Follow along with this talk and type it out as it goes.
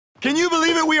Can you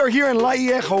believe it? We are here in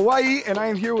Laie, Hawaii, and I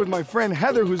am here with my friend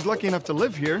Heather, who's lucky enough to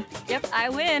live here. Yep, I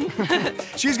win.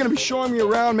 She's gonna be showing me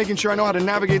around, making sure I know how to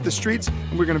navigate the streets,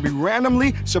 and we're gonna be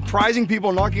randomly surprising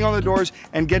people, knocking on the doors,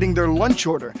 and getting their lunch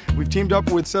order. We've teamed up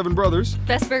with Seven Brothers.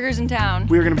 Best burgers in town.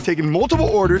 We are gonna be taking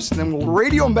multiple orders, and then we'll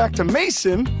radio them back to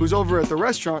Mason, who's over at the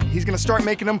restaurant. He's gonna start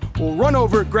making them. We'll run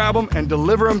over, grab them, and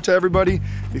deliver them to everybody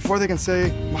before they can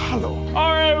say mahalo.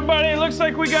 All right, everybody, it looks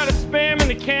like we got a Spam in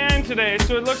the can today,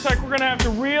 so it looks like we're gonna have to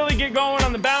really get going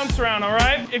on the bounce around, all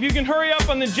right? If you can hurry up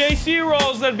on the JC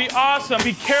rolls, that'd be awesome.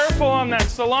 Be careful on that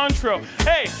cilantro.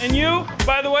 Hey, and you,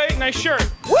 by the way, nice shirt.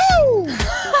 Woo!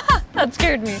 That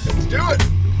scared me. Let's do it.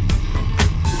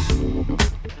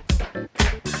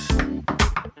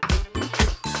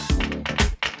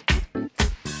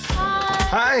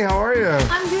 Hi, how are you?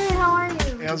 I'm good, how are you?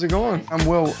 Hey, how's it going? I'm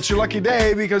Will. It's your lucky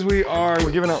day because we're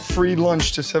giving out free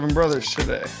lunch to Seven Brothers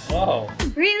today. Wow.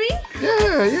 Really?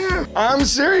 Yeah. I'm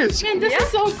serious. Man, this is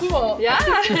so cool. Yeah.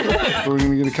 We're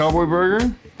gonna get a cowboy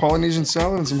burger, Polynesian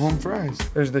salad, and some home fries.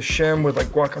 There's the shem with like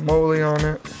guacamole on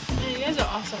it. You guys are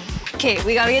awesome. Okay,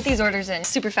 we gotta get these orders in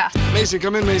super fast. Mason,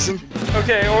 come in, Mason.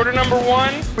 Okay, order number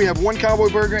one. We have one cowboy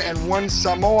burger and one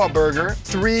Samoa burger,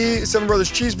 3 Seven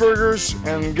Brothers cheeseburgers,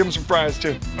 and give them some fries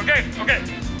too. Okay,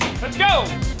 let's go.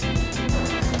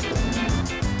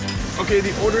 Okay,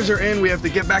 the orders are in. We have to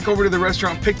get back over to the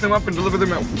restaurant, pick them up, and deliver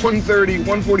them at 1:30,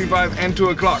 1:45, and 2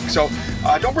 o'clock. So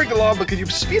don't break the law, but could you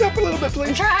speed up a little bit, I'm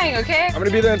please? trying, okay? I'm gonna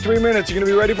be there in 3 minutes. You gonna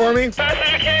be ready for me? Fast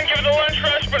as you can, give it the lunch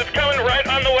rush, but it's coming right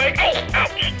on the way. Oh,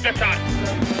 ouch, that's hot.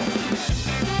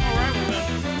 All right, well then.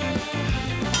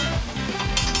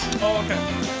 Oh, okay.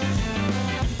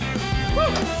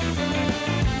 Woo.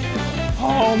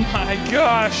 Oh my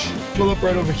gosh. Pull up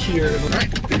right over here. All right,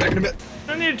 be back in a bit.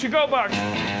 I need a to-go box.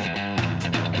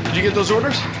 Did you get those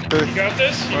orders? You got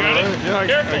this? You got it? Yeah,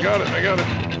 Careful. I got it.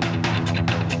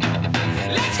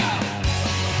 Let's go!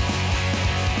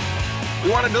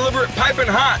 We want to deliver it piping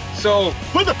hot, so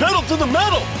put the pedal to the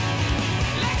metal.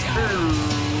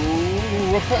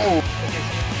 Whoa.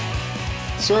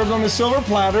 Served on the silver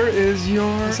platter is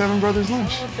your Seven Brothers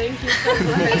lunch. Oh, thank you so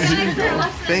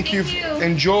much. Thank you.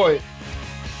 Enjoy.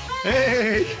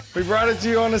 Hey, we brought it to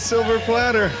you on a silver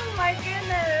platter. Oh my goodness.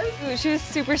 Ooh, she was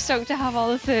super stoked to have all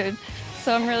the food,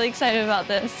 so I'm really excited about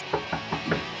this.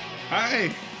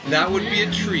 Hi. That would be a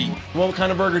treat. What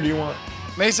kind of burger do you want?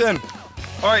 Mason.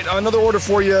 All right, another order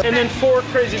for you. And then 4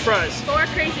 crazy fries 4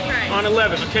 crazy fries. on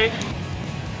 11, okay?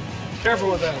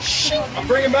 Careful with that. I'm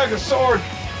bringing back a sword.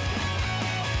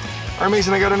 All right,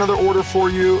 Mason, I got another order for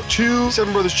you. 2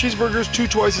 Seven Brothers cheeseburgers, 2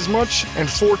 twice as much, and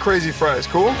 4 crazy fries.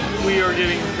 Cool? We are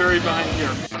getting very behind here.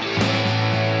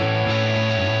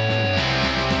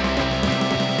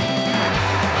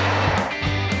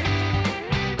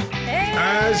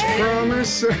 As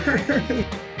promised, sir.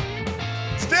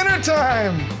 It's dinner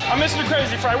time. I'm missing a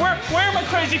crazy fry. Where are my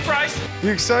crazy fries?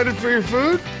 You excited for your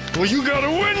food? Well, you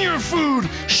gotta win your food.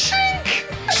 Shink!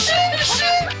 Shink!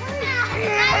 Shink!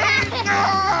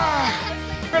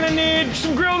 We're gonna need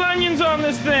some grilled onions on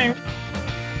this thing.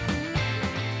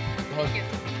 I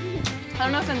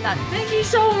don't know if I'm that. Thank you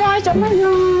so much. Oh my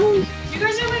god. You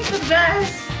guys are like the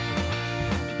best.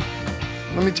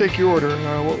 Let me take your order.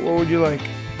 What would you like?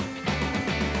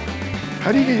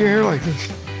 How do you get your hair like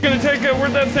this? Gonna take it.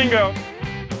 Where'd that thing go?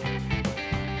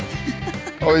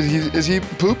 Oh, is he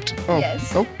pooped? Oh.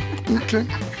 Yes. Oh, okay.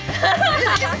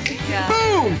 Yeah.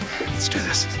 Boom! Let's do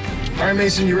this. All right,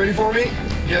 Mason, you ready for me?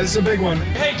 Yeah, this is a big one.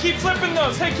 Hey, keep flipping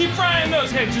those. Hey, keep frying those.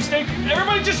 Hey,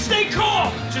 everybody just stay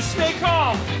calm. Just stay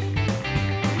calm.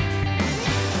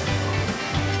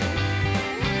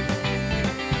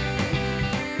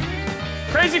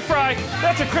 Crazy fry.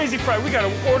 That's a crazy fry. We got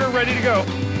an order ready to go.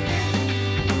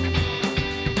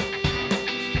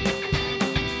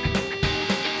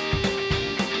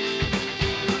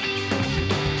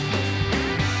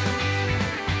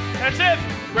 That's it.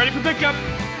 Ready for pickup.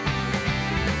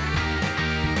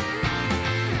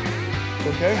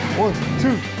 Okay, 1,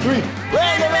 2, 3.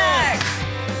 Max!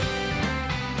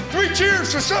 3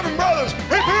 cheers to Seven Brothers!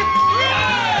 Hip hip!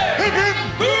 Hip hip!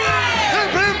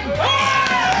 Hip hip!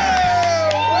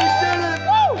 We did it!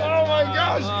 Oh my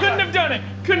gosh! Couldn't have done it.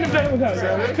 Couldn't have done it without you.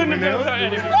 Couldn't have done it without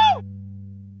any of you.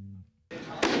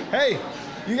 Hey,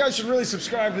 you guys should really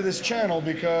subscribe to this channel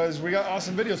because we got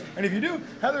awesome videos. And if you do,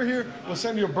 Heather here will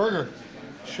send you a burger.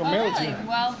 She'll mail it to you.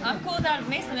 Well, I'm cool with that if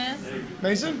Mason is.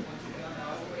 Mason?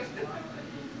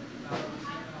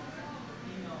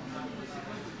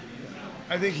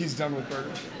 I think he's done with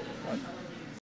burgers.